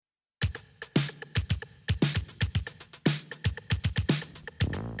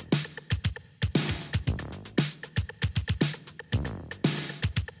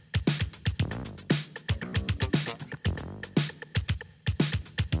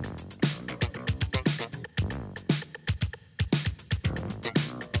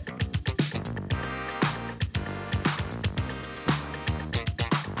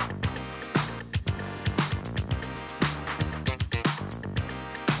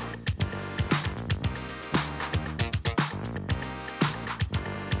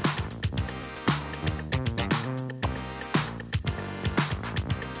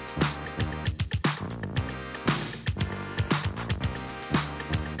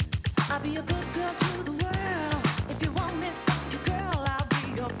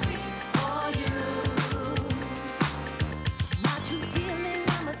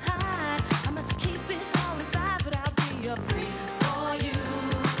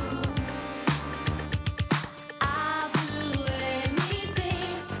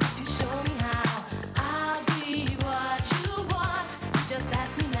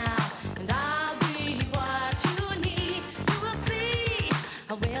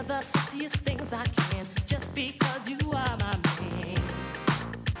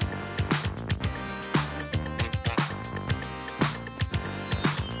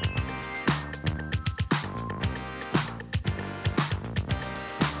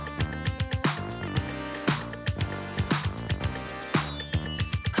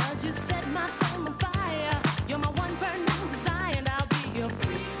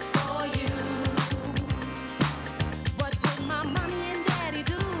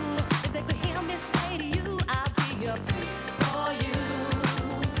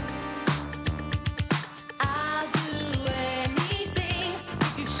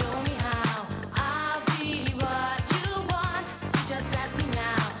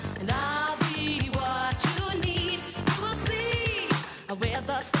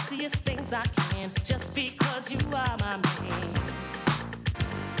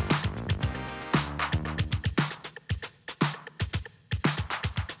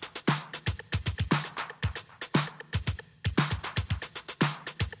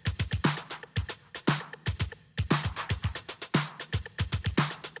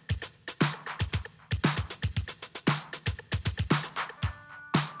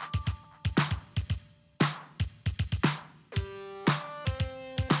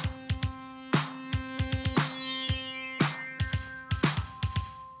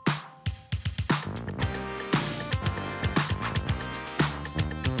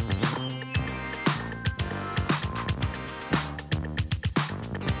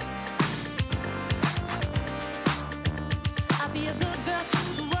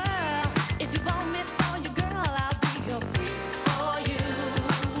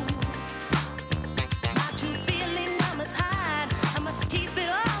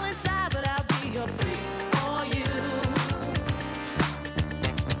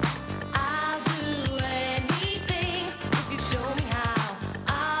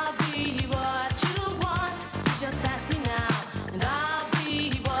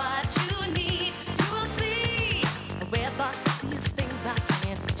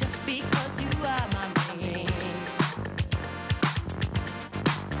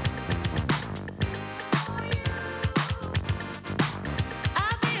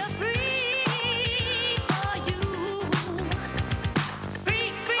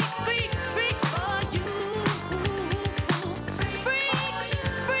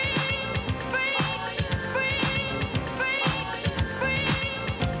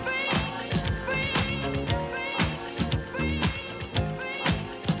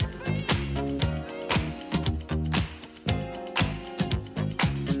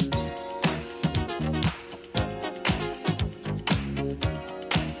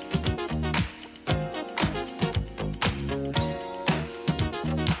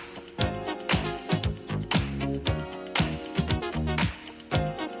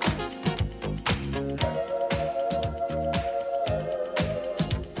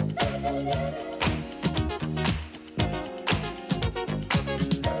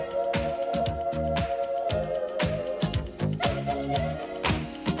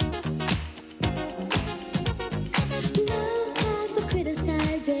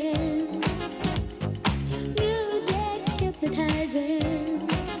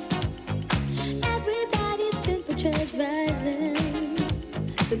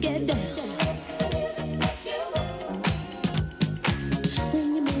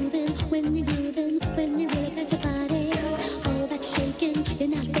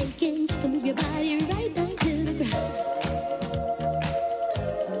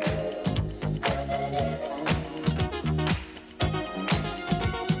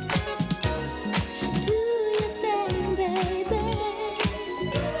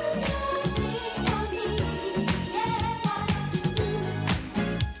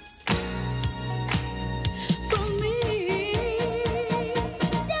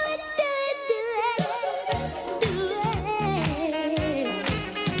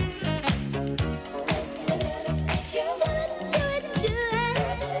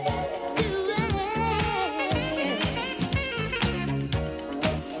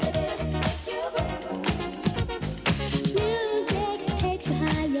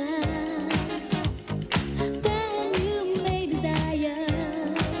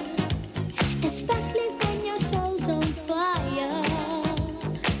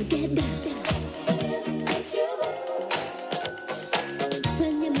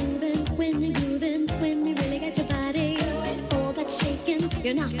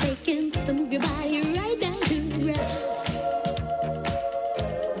taking some of your body right down to the ground.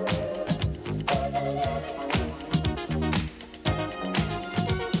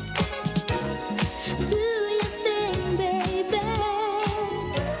 Do your thing, baby.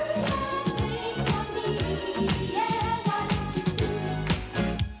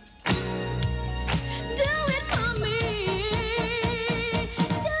 Do it for me.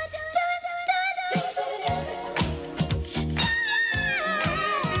 Do it, do it, do it, do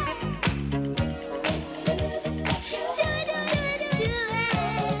it.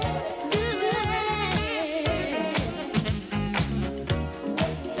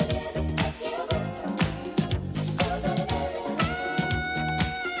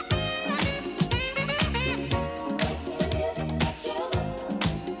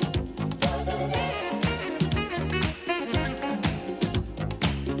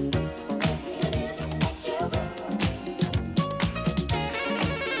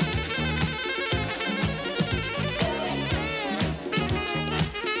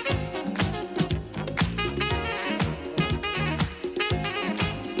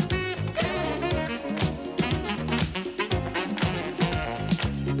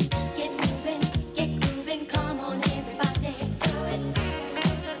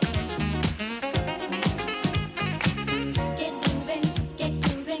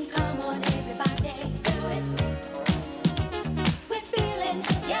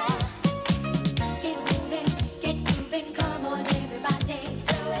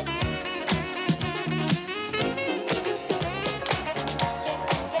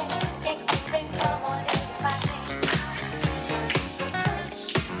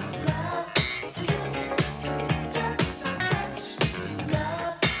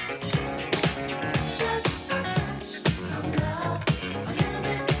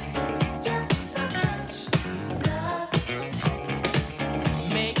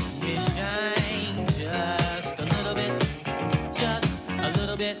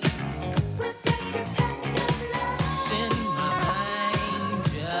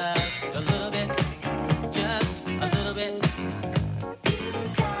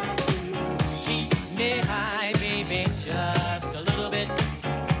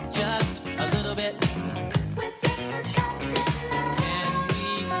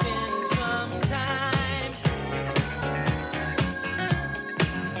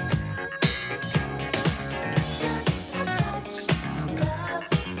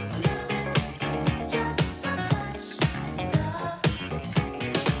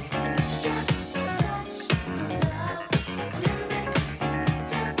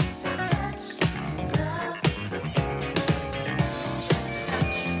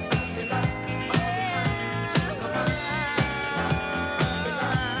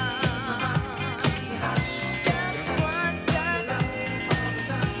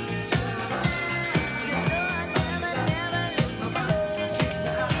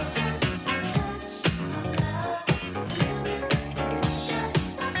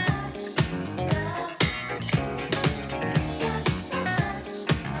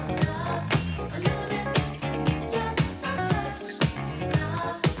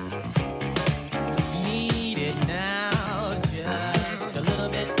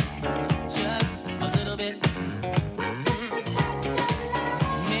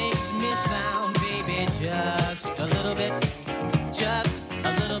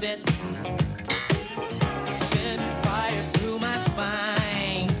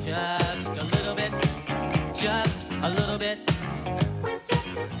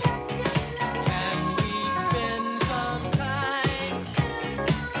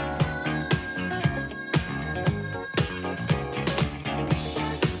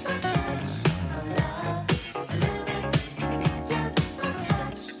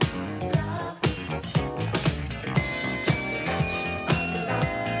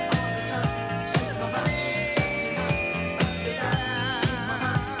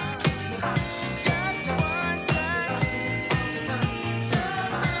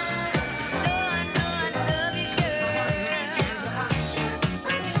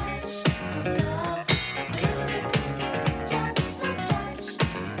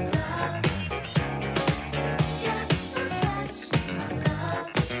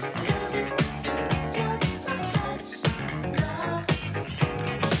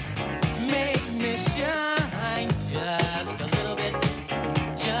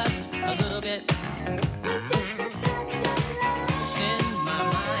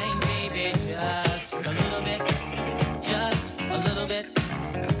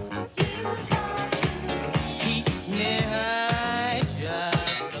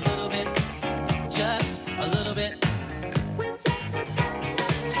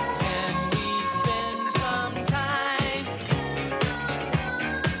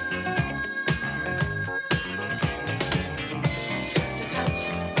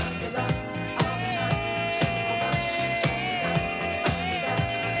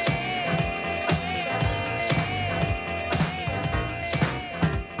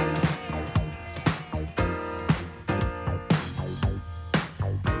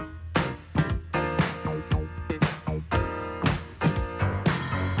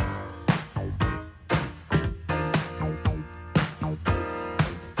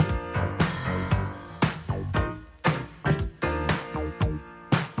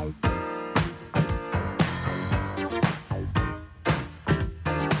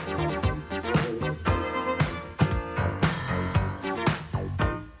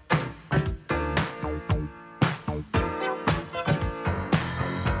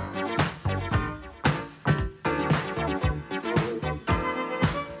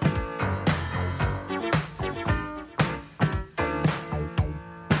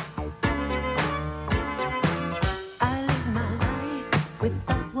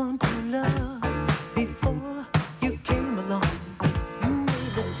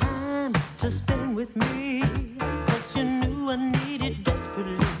 to spend with me, 'cause you knew I needed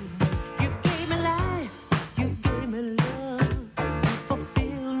desperately. You gave me life, you gave me love, you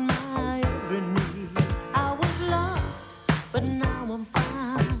fulfilled my every need. I was lost, but now I'm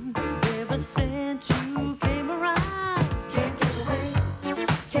found. Ever since you came around, can't get away,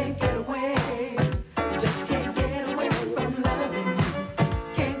 can't get away. Just can't get away from loving you.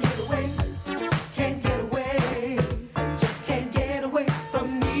 Can't get away, can't get away. Just can't get away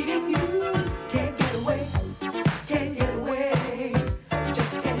from needing you. Can't get away, can't get away.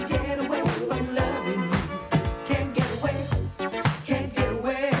 Just can't get away from loving you. Can't get away, can't get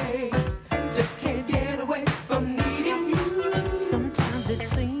away. Just can't get away from needing you. Sometimes it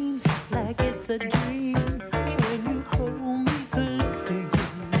seems like it's a dream when you hold me close to you.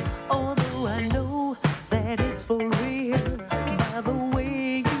 Although I know that it's for real, by the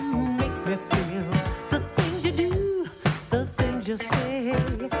way you make me feel. The things you do, the things you say,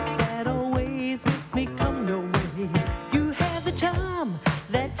 that always make me come your way. You have the charm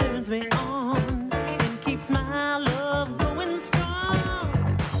that turns me on and keeps my love going strong.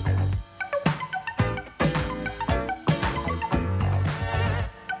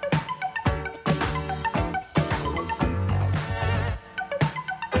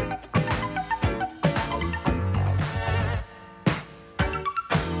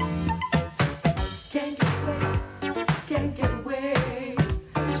 Can't get away, can't get away.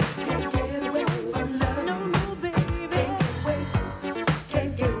 Just can't get away from love. No, no, baby.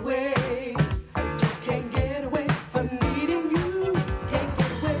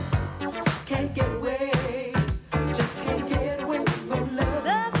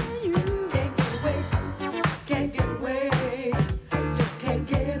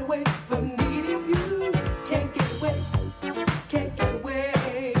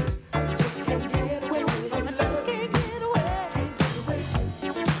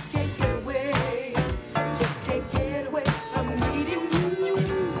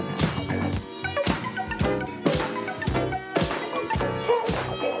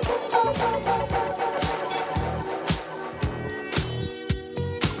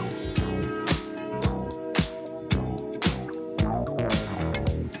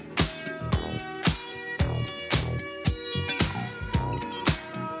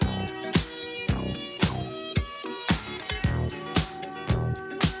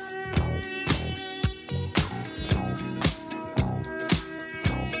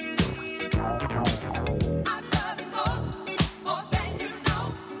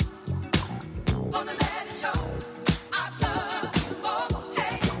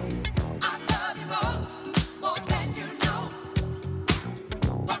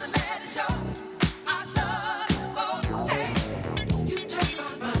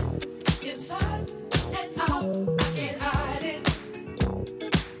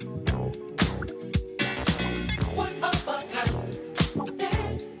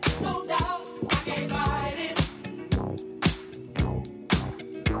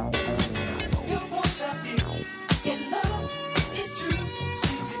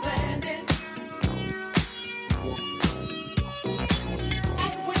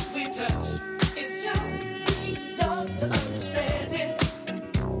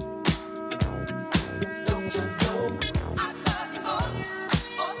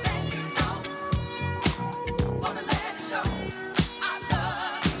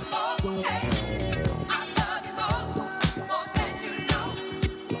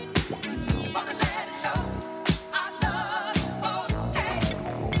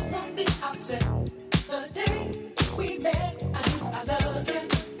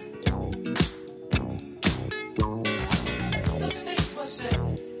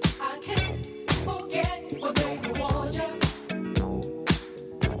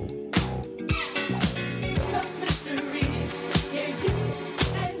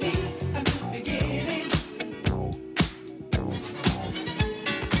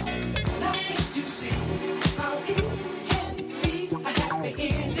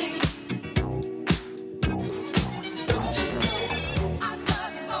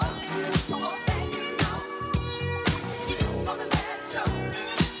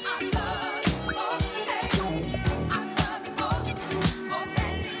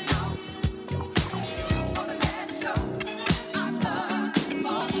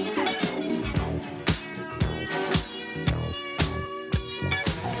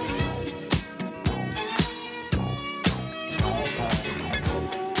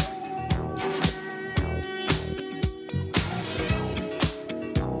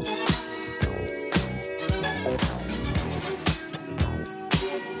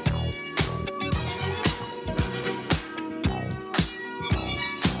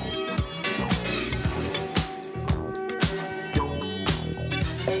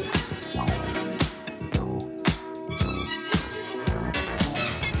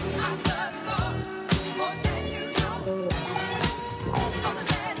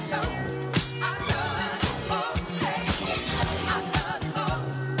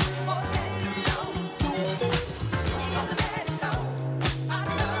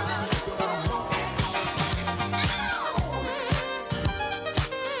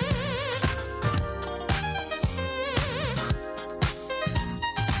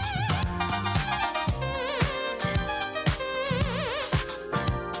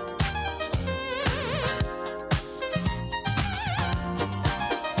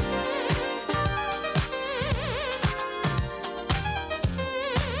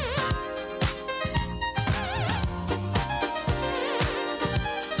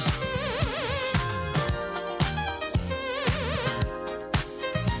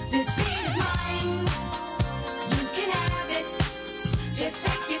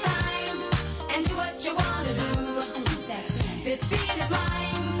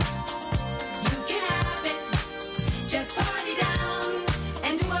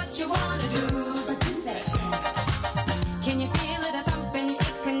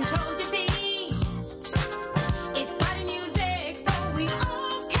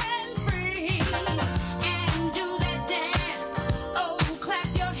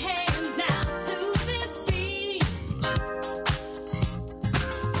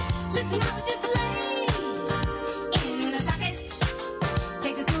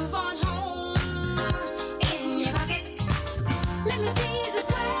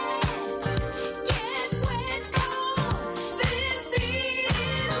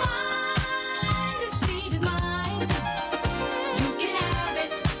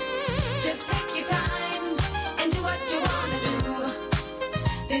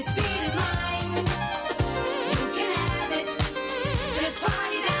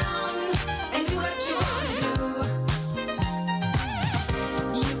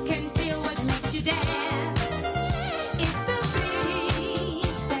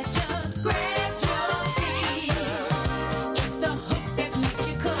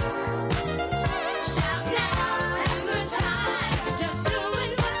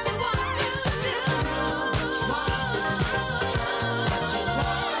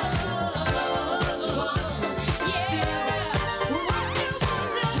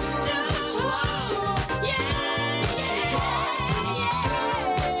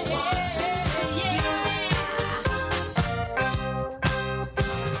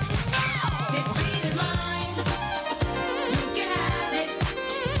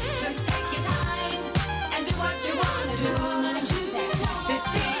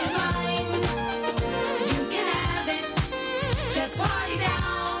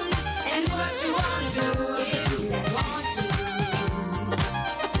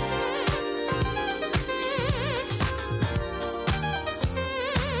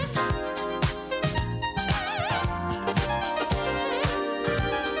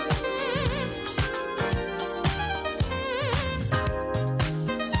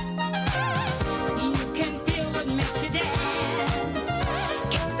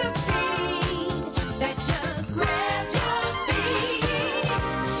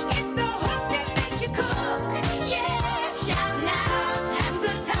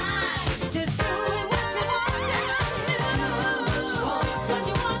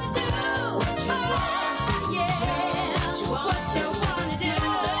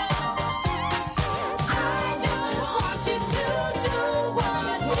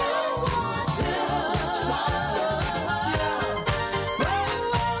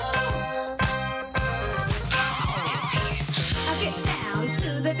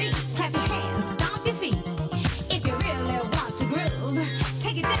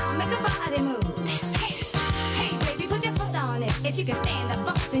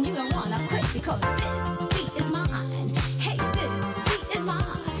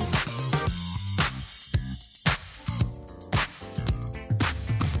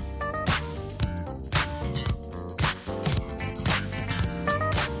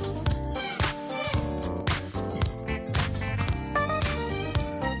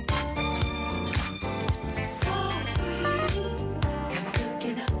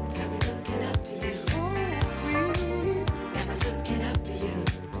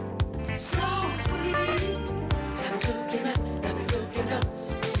 So sweet.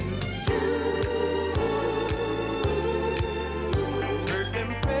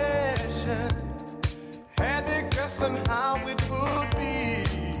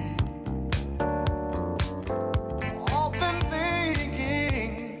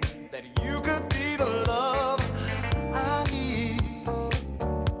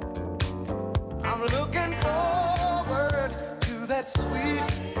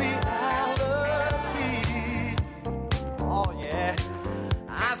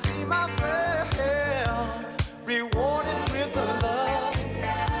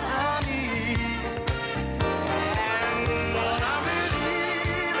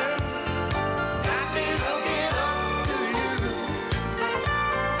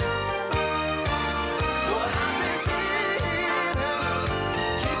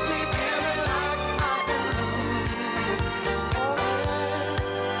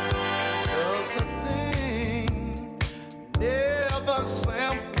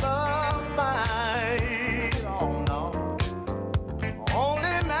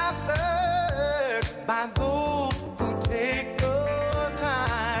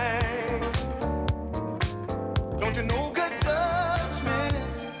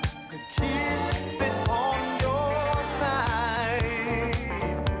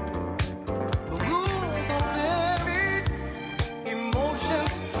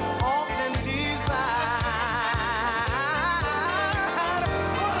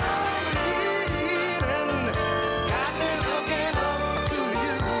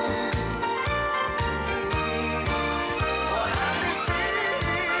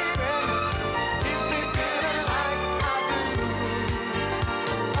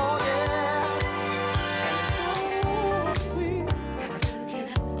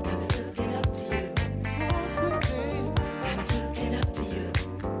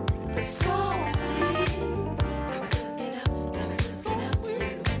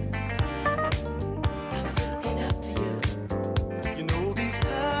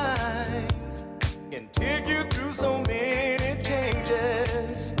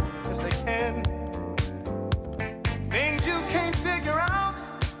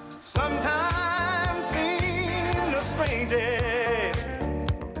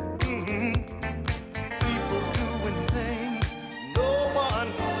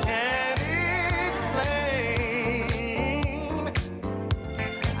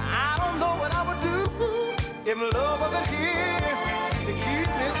 if love wasn't here to keep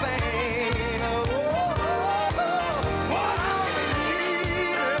me sane. Oh, what I'm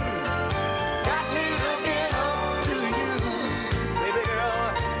believing has got me looking up to you, baby girl.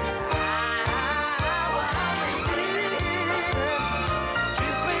 What I'm receiving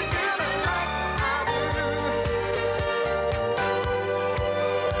keeps me feeling like I do.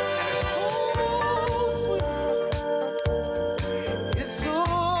 It's so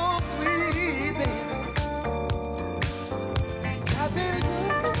sweet, baby. I've been looking,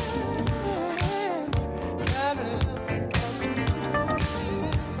 I've been looking.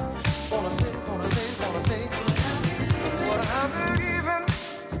 Wanna say what I'm believing.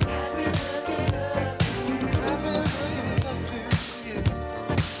 I've been looking up to you.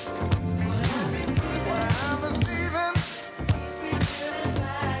 What I'm receiving keeps me feeling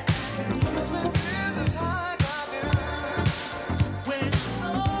like I do. When I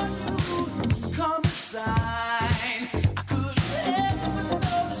saw you come inside, I couldn't help but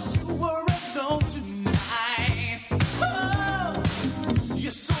notice you were alone tonight. Oh,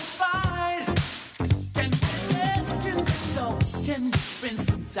 you're so fine. Can we dance? Can we talk? Can we spend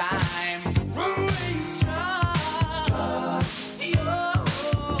some time? Rolling strong. Your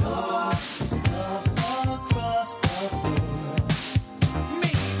stuff across the floor.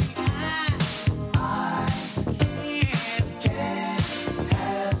 Maybe I can't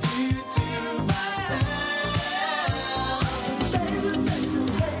have you to myself. Baby,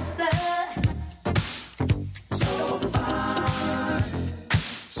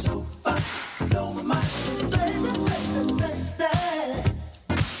 so fine, blow my mind. Baby,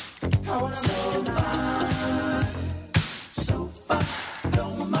 I wanna so fine,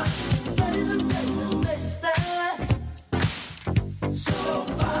 blow my mind. Baby, so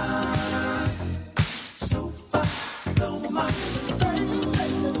fine, blow my mind. Baby,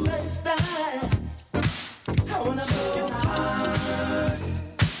 I wanna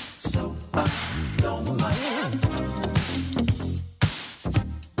so fine, blow my mind.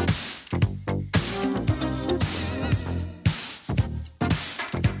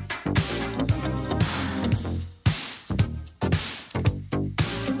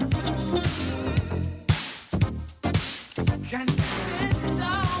 Can we sit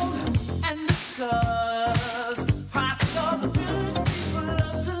down and discuss possibilities for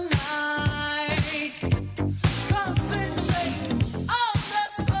love tonight? Concentrate on the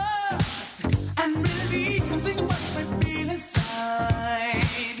stars and releasing what we feel inside.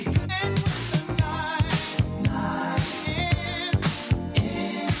 And when the night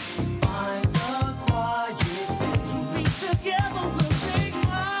ends, find a quiet place to be together. We'll take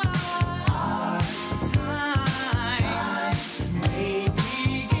our time. Maybe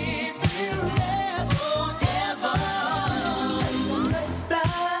it will last forever.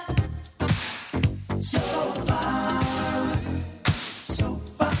 So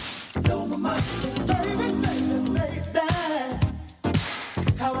far, blow my mind. Baby,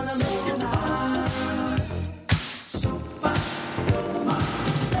 I wanna make you mine. So far, blow my mind.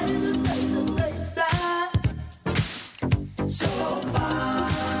 Baby, so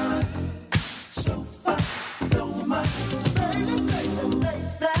far, blow my mind. Baby,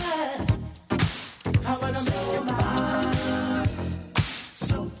 I wanna make you mine.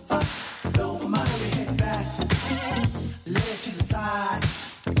 So far, blow my mind. Hold your head back, lay it to the side.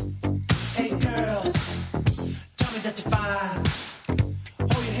 Hey girls, tell me that you're fine.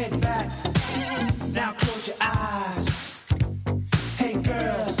 Hold your head back, now close your eyes. Hey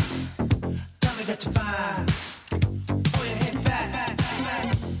girls, tell me that you're fine. Hold your head back,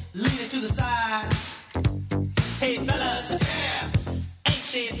 lean it to the side. Hey fellas, ain't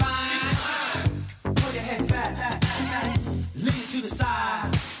she fine? Hold your head back, lean it to the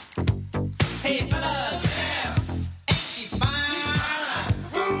side. Hey fellas, ain't she fine?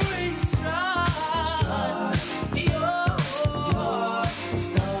 Rolling strong, your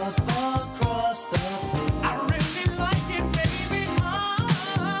stuff across the floor. I really like it, baby. I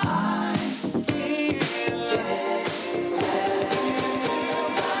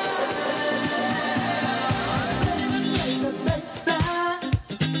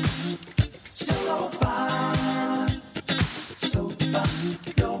so fine,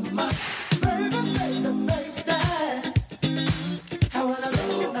 blow my mind. Baby,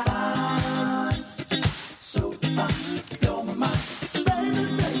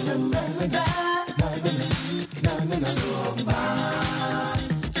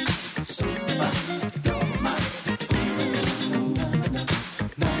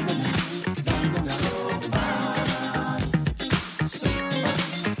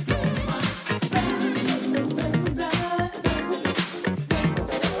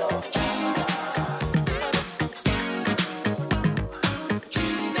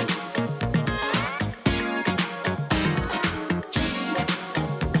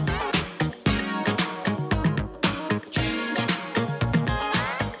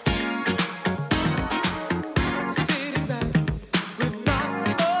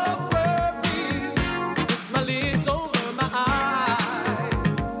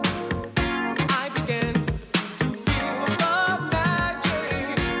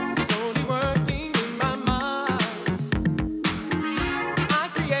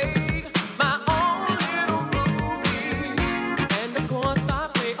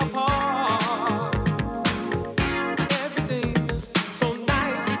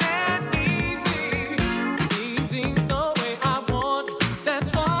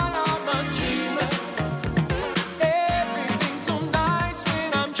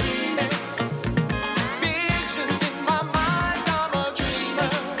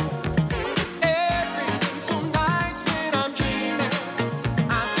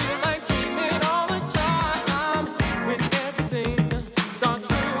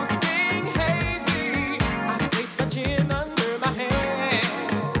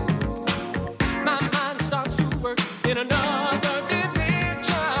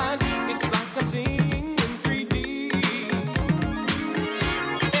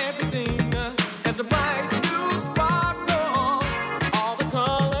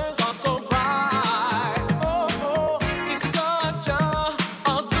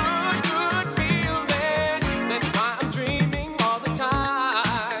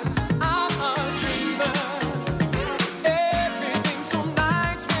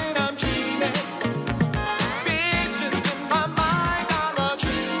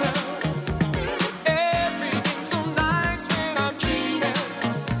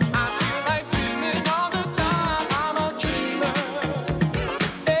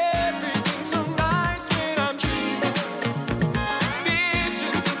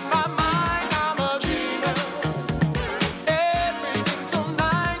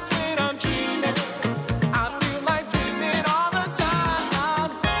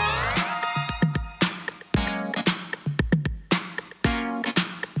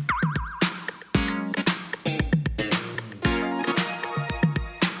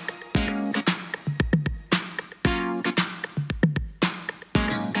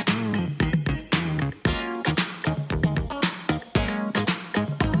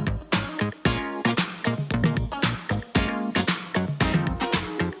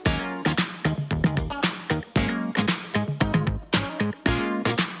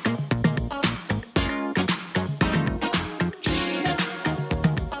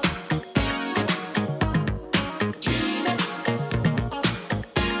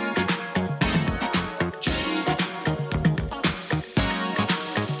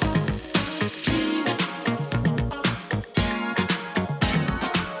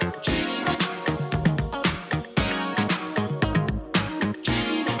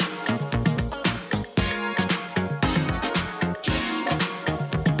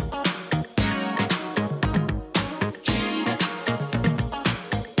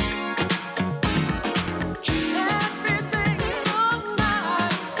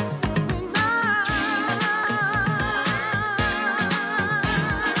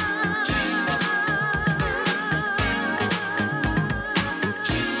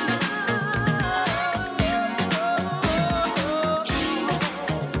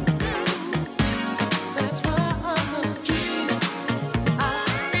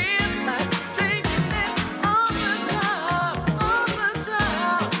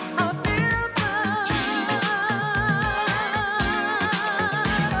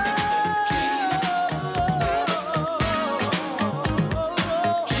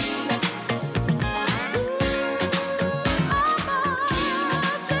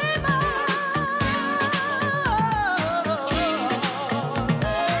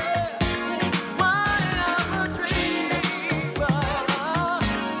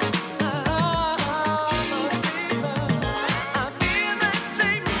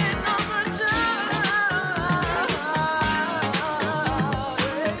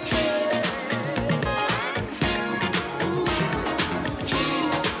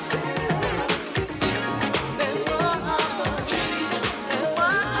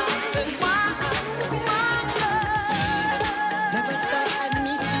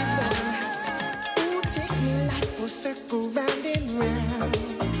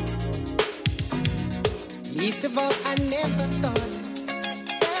 Least of all, I never thought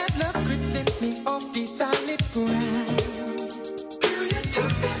that love could lift me off the solid ground. Girl, you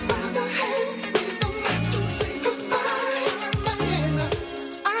took me by the hand, with the night to say goodbye. Man,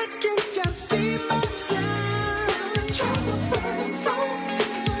 I can just see myself. There's a trouble burning soul.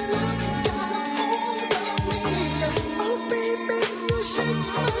 Love got a hold of me. Oh, baby, you shake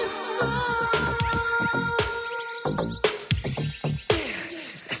my soul.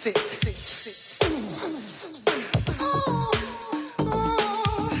 That's it, that's it, that's it.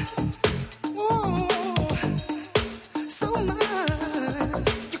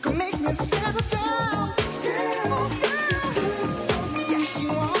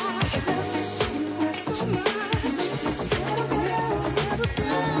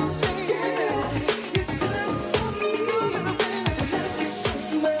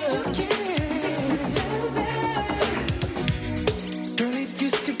 Girl, it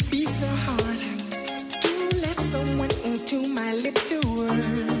used to be so hard to let someone into my little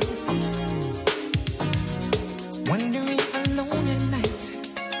world. Wondering alone at night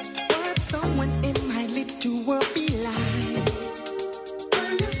what someone in my little world be like.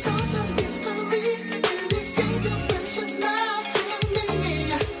 Girl, you saw the mystery when you gave your precious love to me.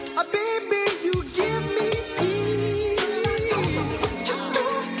 Baby, you give me peace. You do,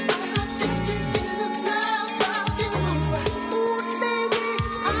 I just can't get enough of you. Ooh, baby,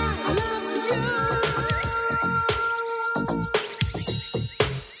 I love you.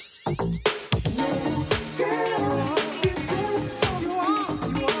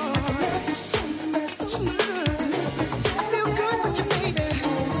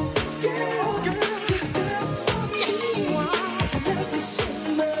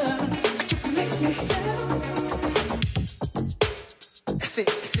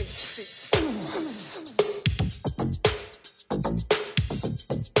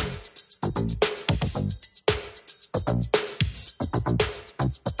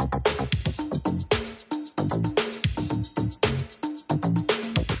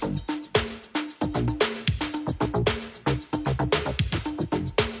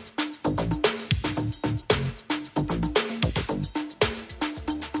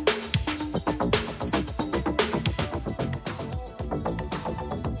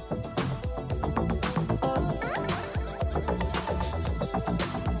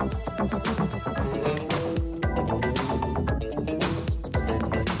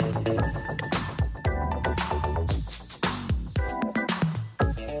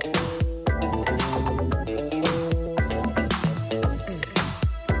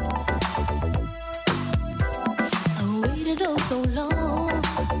 I waited oh so long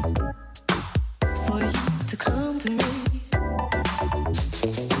for you to come to me.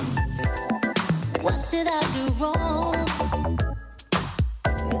 What did I do wrong?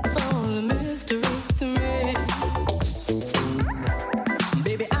 It's all a mystery to me.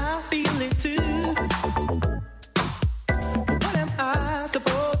 Baby, I feel it too. What am I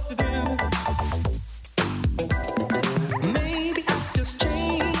supposed to do? Maybe I just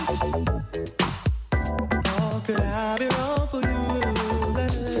changed. Or could I be wrong for you?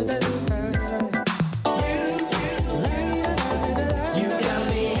 You got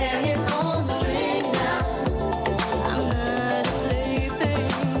me hanging on the string now. I'm not a plaything.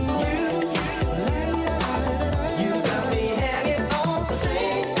 You got me hanging on the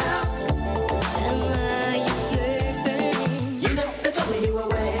string now. Am I your plaything? You never told me you were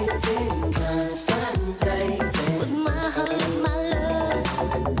waiting, contemplating. With my heart and my love.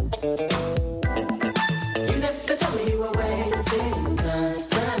 You never told me you were waiting,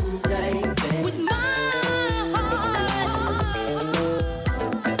 contemplating. With my heart.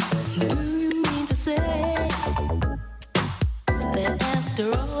 Do you mean to say that after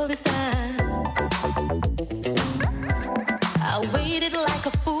all this time I waited like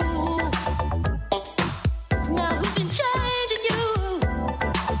a fool? Now who's been changing you?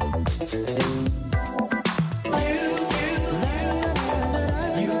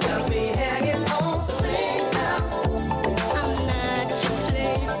 You got me hanging on the string now. I'm not your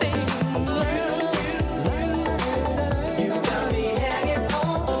plaything. You got me hanging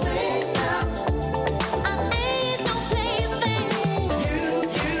on the string now. I ain't no plaything. You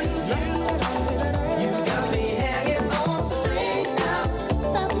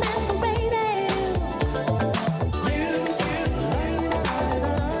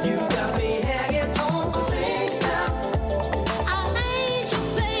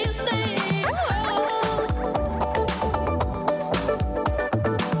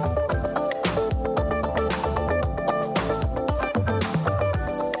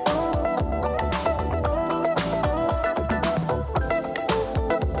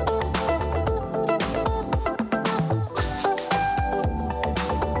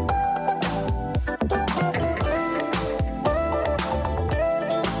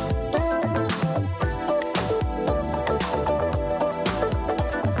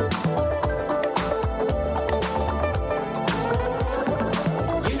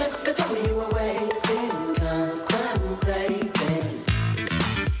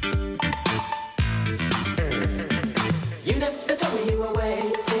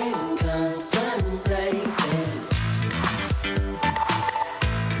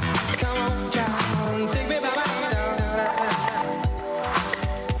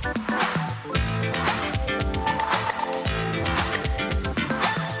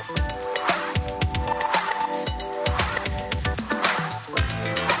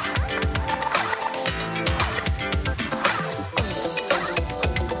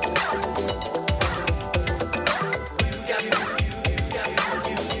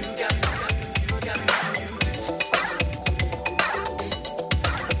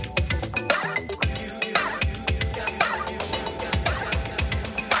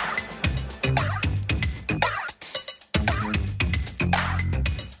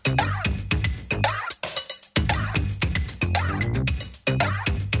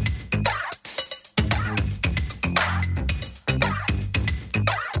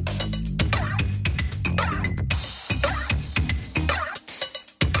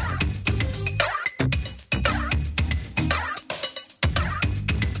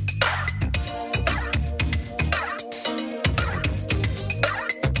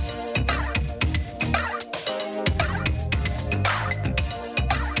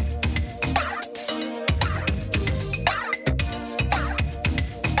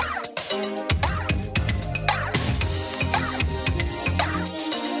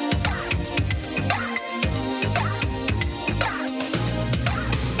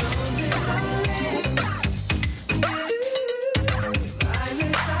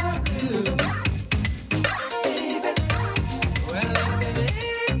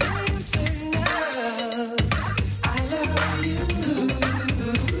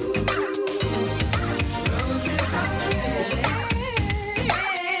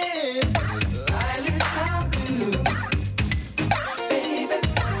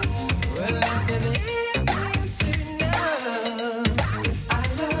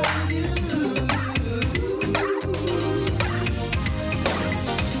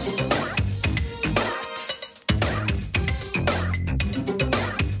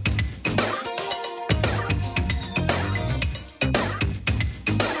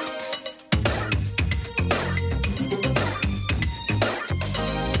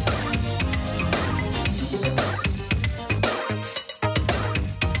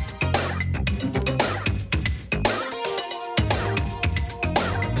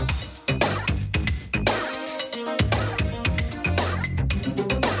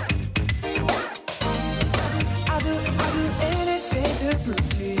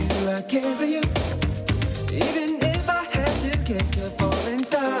shooting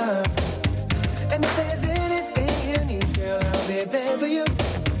star. And if there's anything you need, girl, I'll be there for you.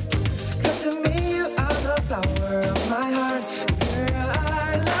 'Cause to me you are the flower of my heart. Girl,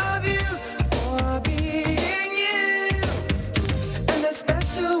 I love you for being you. And the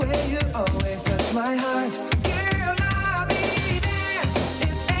special way you always touch my heart. Girl, I'll be there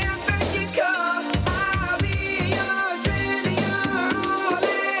if ever you call. I'll be yours, really, you're all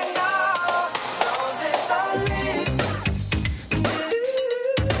in all. Roses are red,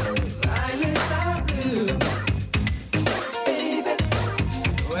 violets are blue, baby.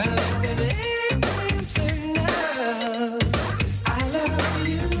 Well, if it ain't turn up, 'cause I love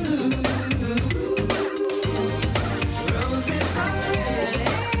you. Roses are red,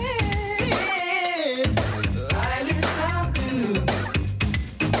 violets are blue,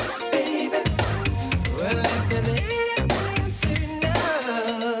 baby. Well, if it ain't turn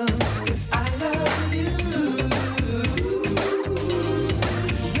up, 'cause I love you.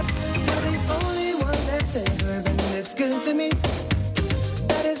 You're the only one that's ever been this good to me.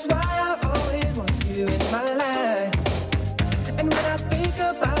 That is why I always want you in my life. And when I think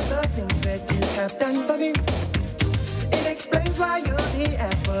about the things that you have done for me, it explains why you're the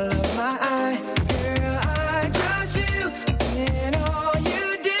apple of my eye. Girl, I trust you in all you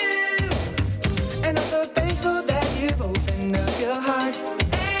do. And I'm so thankful that you've opened up your heart.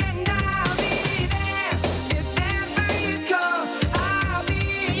 And I'll be there if ever you call. I'll be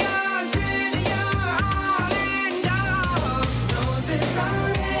yours, really, you're all in all. Roses are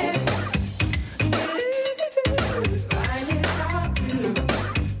red, violets are blue,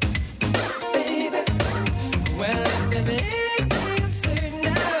 baby. Well, if it ain't turn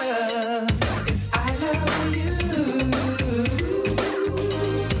up, it's I love you.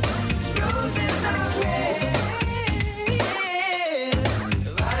 Roses are red,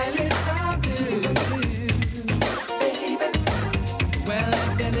 violets are blue, baby. Well,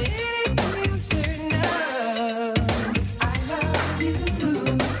 if it ain't turn up, it's I love you.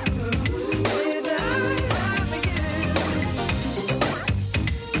 It's I love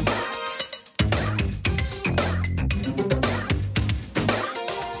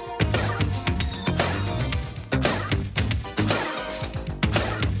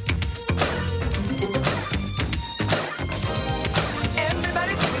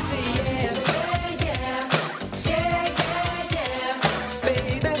Everybody sing and say yeah, yeah, yeah, yeah, yeah,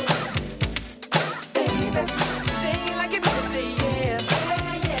 baby, baby. Sing it like you mean it, say yeah,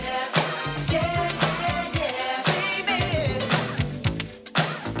 yeah, yeah, yeah, yeah, baby.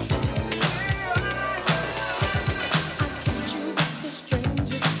 You at the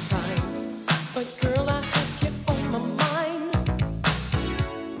strangest times, but girl, I have you on my mind.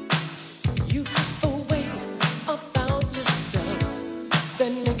 You have a way about yourself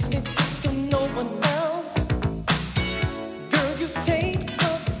that makes me think of no one else. Girl, you take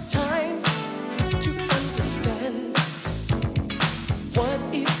the time to understand what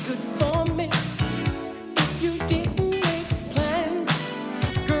is good for me. If you didn't make plans,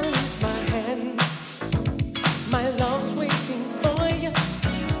 girl, use my hand. My love's waiting for you.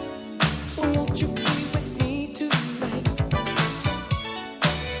 Won't you be with me tonight?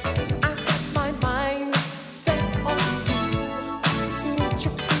 I've got my mind set on you. Won't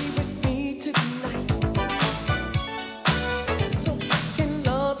you be with me tonight? So I can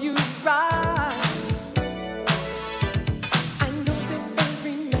love you right. I know that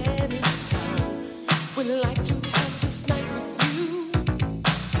every man in town would like to have this night with you.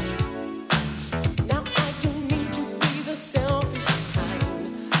 Now I don't mean to be the selfish kind,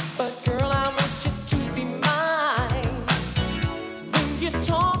 but girl, I want you to be mine. When you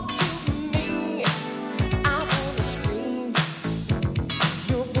talk to me, I wanna scream.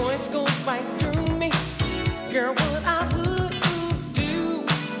 Your voice goes right through me. Girl, what I wouldn't do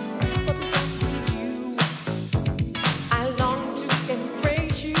for this life with you. I long to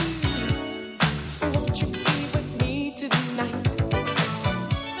embrace you. Won't you be with me tonight?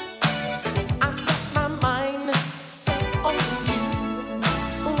 I've got my mind set on you.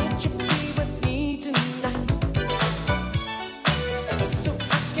 Won't you be with me tonight? So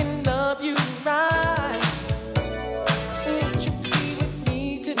I can love you right. Won't you be with me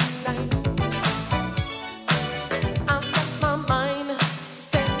tonight? I've got my mind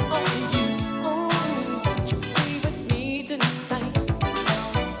set on you. Won't you be with me tonight?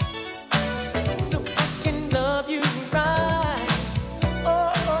 So I can love you right.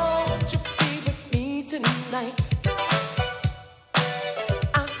 Oh, won't you be with me tonight?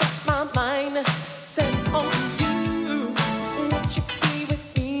 I've got my mind set on you. Won't you be with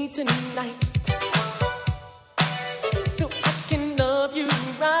me tonight? So I can love you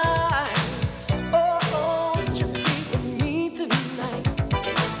right. Oh, won't you be with me tonight?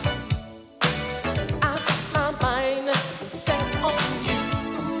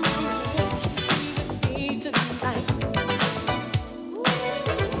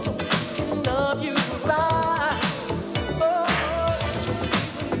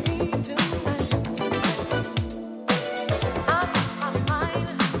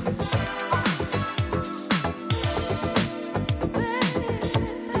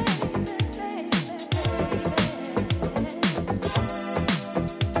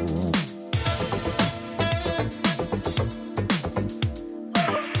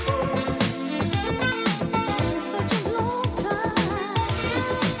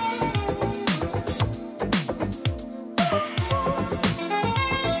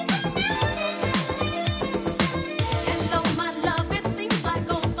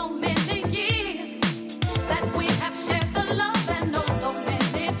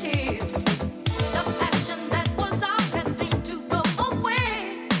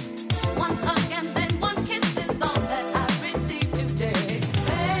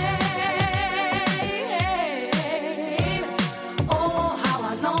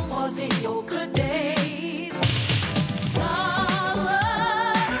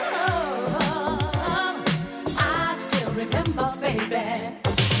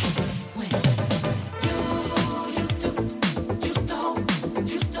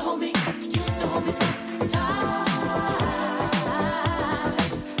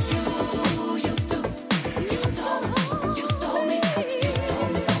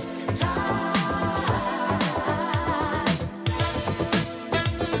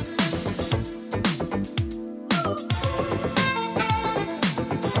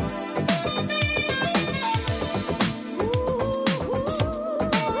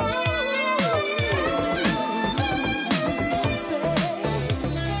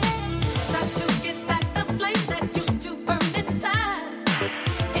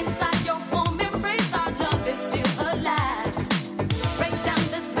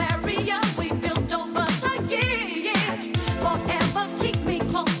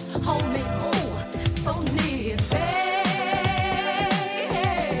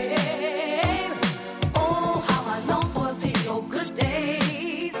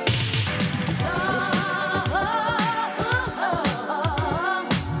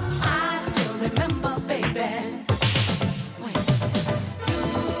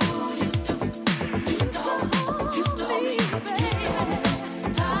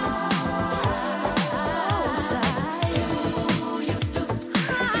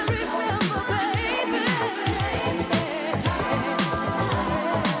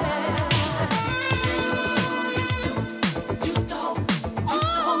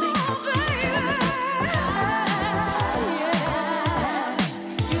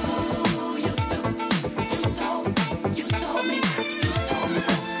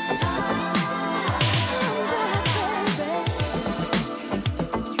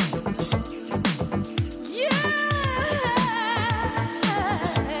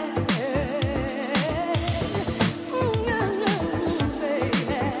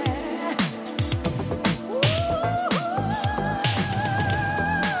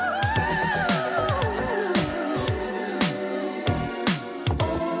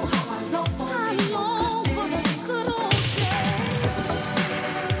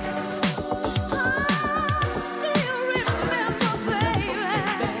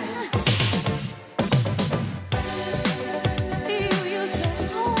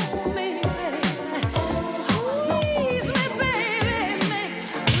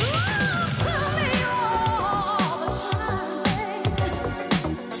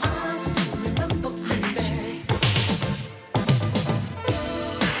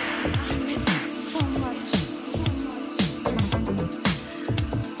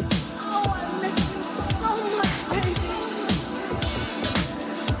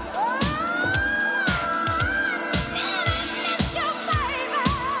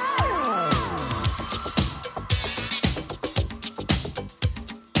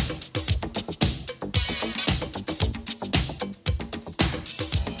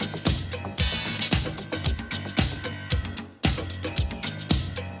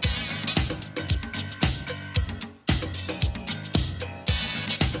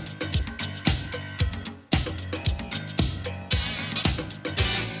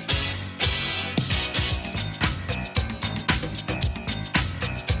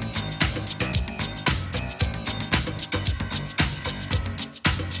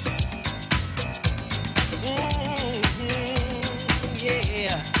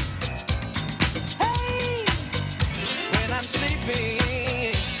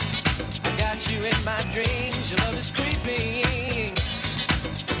 sleeping. I got you in my dreams. Your love is creeping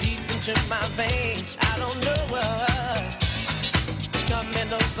deep into my veins. I don't know what's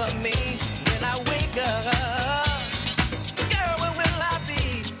coming over me when I wake up. Girl, where will I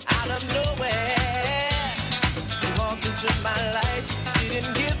be? Out of nowhere, you walked into my life.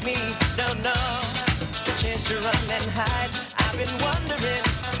 Didn't give me no chance to run and hide. I've been wondering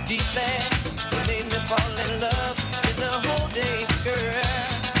deeply. You made me fall in love. Spend the whole day, girl,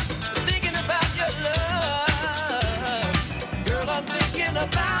 thinking about your love. Girl, I'm thinking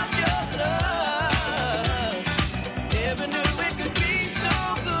about your love. Never knew it could be so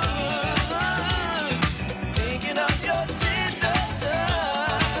good. Thinking of your tender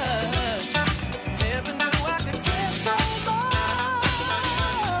touch. Never knew I could care so much.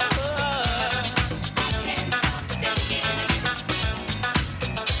 Can't stop thinking of you.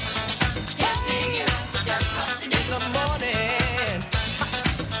 Can't figure out just what to do. In the morning,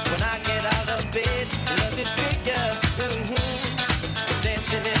 when I get out of bed, love your figure, it's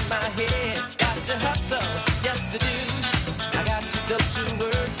dancing in my head. Got to hustle, yes I do. I got to go to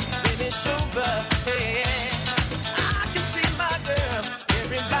work, baby, it's over. Hey, I can see my girl,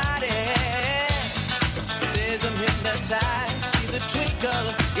 everybody says I'm hypnotized. See the twinkle,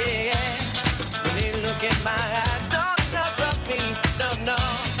 yeah. When they look in my eyes, don't interrupt me, no.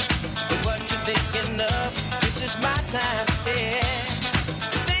 But what you thinking of? This is my time, yeah.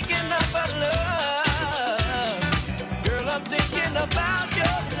 Thinking about love. Girl, I'm thinking about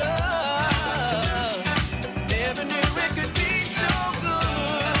your love. Never knew it could be so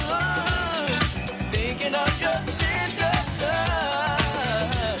good. Thinking of your tender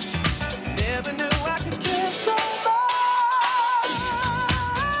touch. Never knew I could care so much.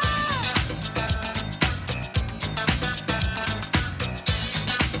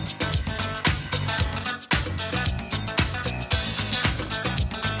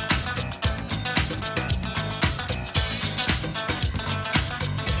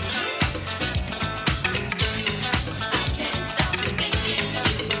 Can't stop thinking of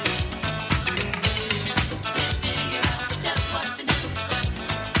you. Can't figure out just what to do.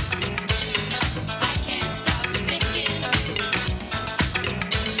 I can't stop thinking of you.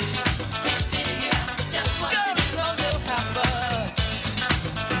 Can't figure out just what to do. Girl, you know how much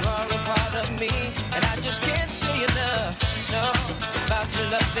you are a part of me, and I just can't say enough. No, about your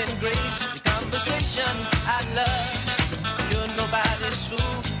love and grace, your conversation I love. You're nobody's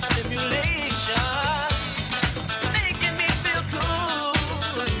fool, stimulation, making me feel cool.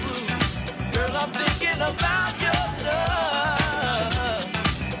 Girl, I'm thinking about your love.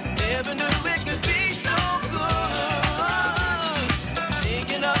 Never knew it could be so good.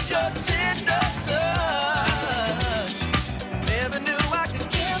 Thinking of your tender touch. Never knew I could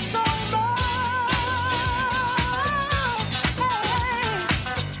care so much. Hey,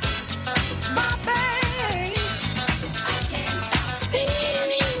 my babe.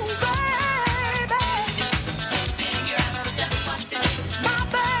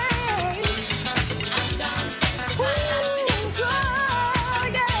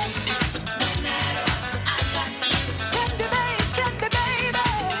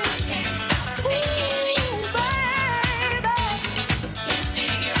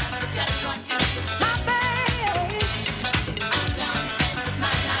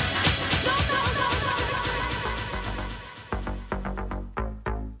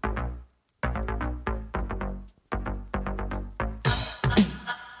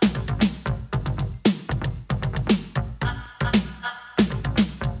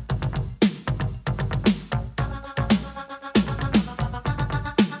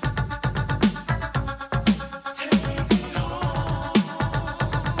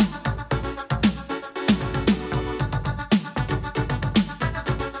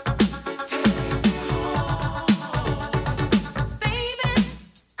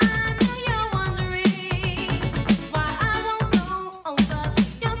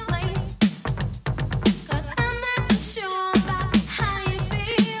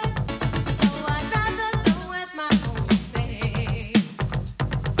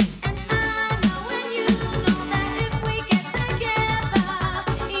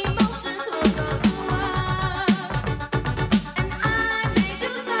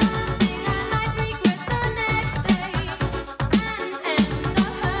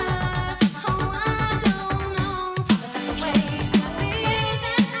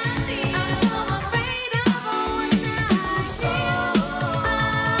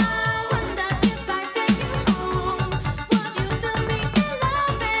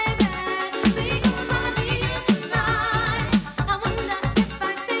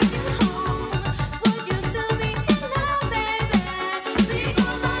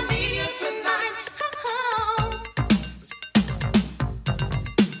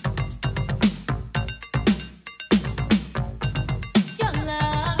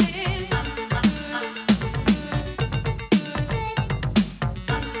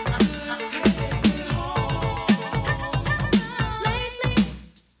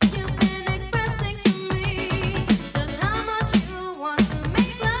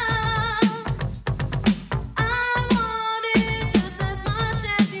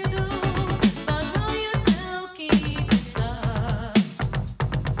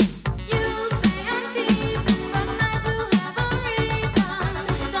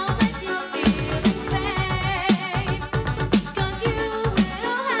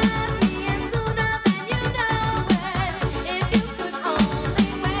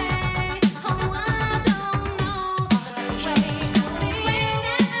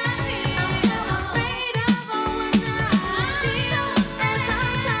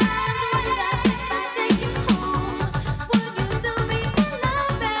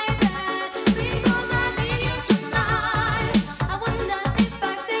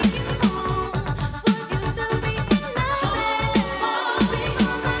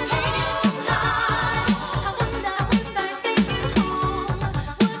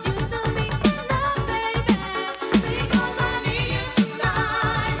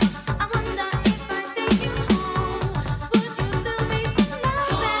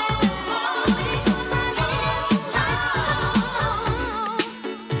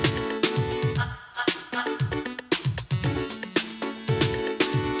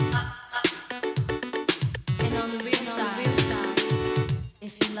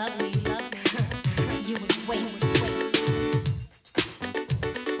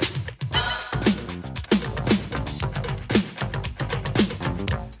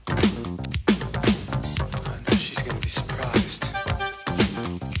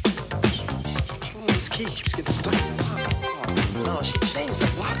 Who's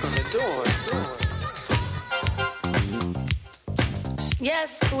the lock on the door?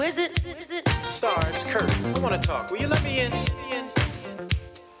 Yes, who is it? Star, it's Kurt. I want to talk. Will you let me in?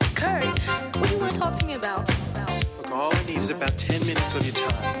 Kurt, what do you want to talk to me about? Look, all I need is about 10 minutes of your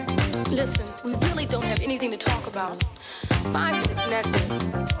time. Listen, we really don't have anything to talk about. 5 minutes and that's it.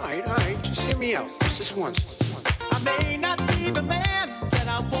 All right. Just hear me out. Just this once. I may not be the man that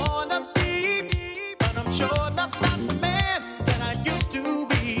I wanna be, but I'm sure enough not the man that I used to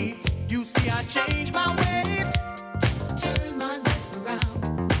be. You see, I changed my ways, Turn my life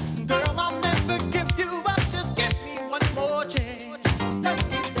around. girl. I'll never give you up. Just give me one more chance. Let's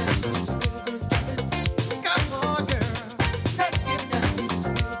get down to some real good loving. Come on, girl. Let's get down to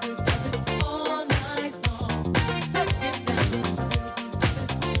some real good loving all night long. Let's get down to some real good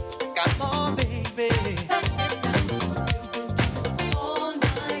loving. Come on, baby. Let's get down to some real good loving all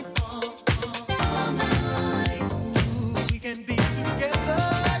night long, all night. Ooh, we can be together,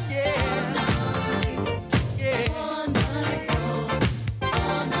 yeah, Tonight, yeah. all night long,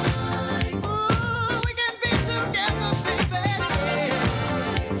 all night. Ooh, we can be together, baby,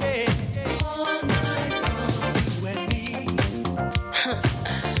 yeah, yeah. All night long. You and me.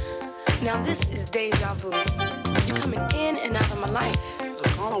 Now this is deja vu. You're coming in and out of my life.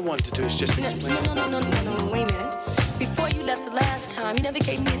 Look, all I wanted to do is just explain. No, wait a minute. Before you left the last time, you never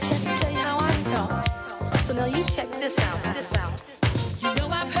gave me a chance to tell you how I felt. So now you check this out. You know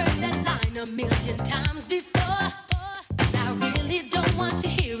I've heard that line a million times before, and I really don't want to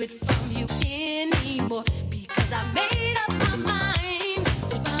hear it from you anymore, because I made up my mind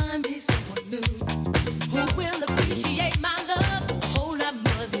To find me someone new. who will appreciate my love a whole lot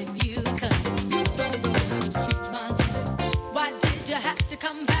more than you. 'Cause You don't know how to treat my loving. why did you have to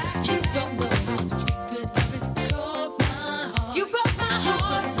come back? You don't know how to treat good loving. Broke my heart. You broke my You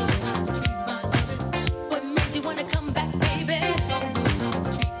heart. don't know how to treat my loving. What made you wanna come back, baby? You don't know how to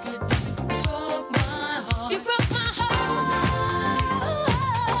treat good loving. Broke my heart. You broke my heart.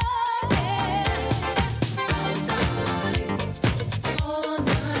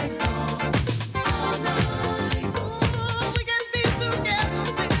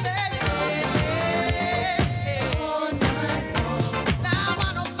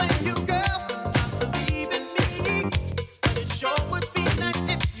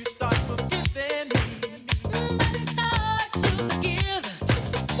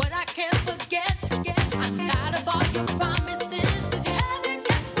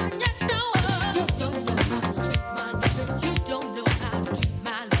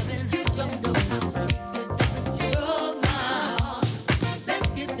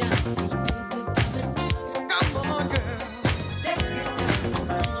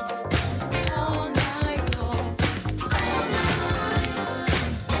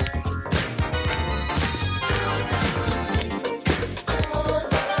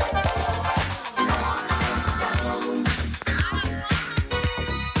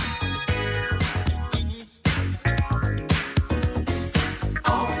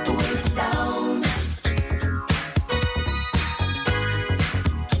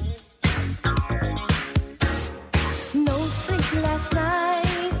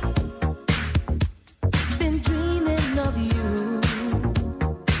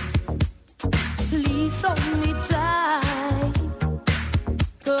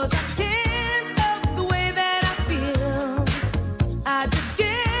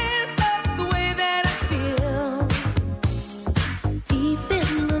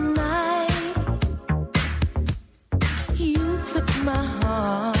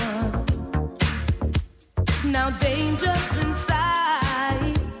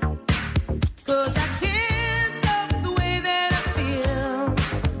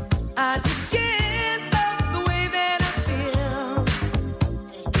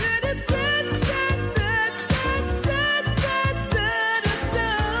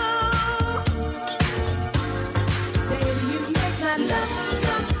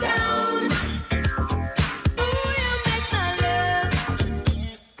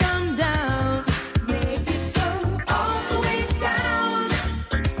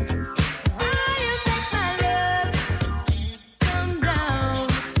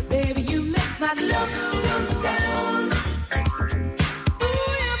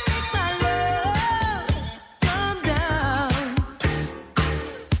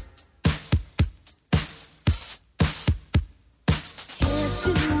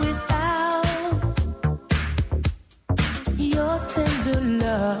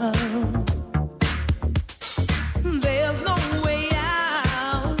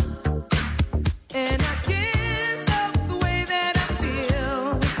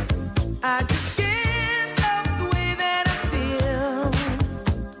 I just can't love the way that I feel.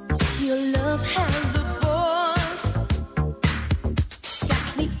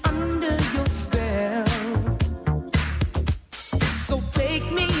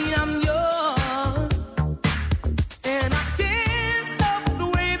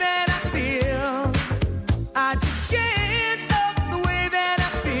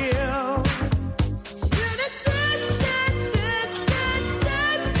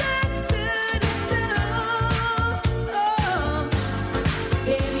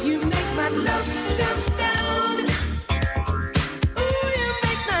 love them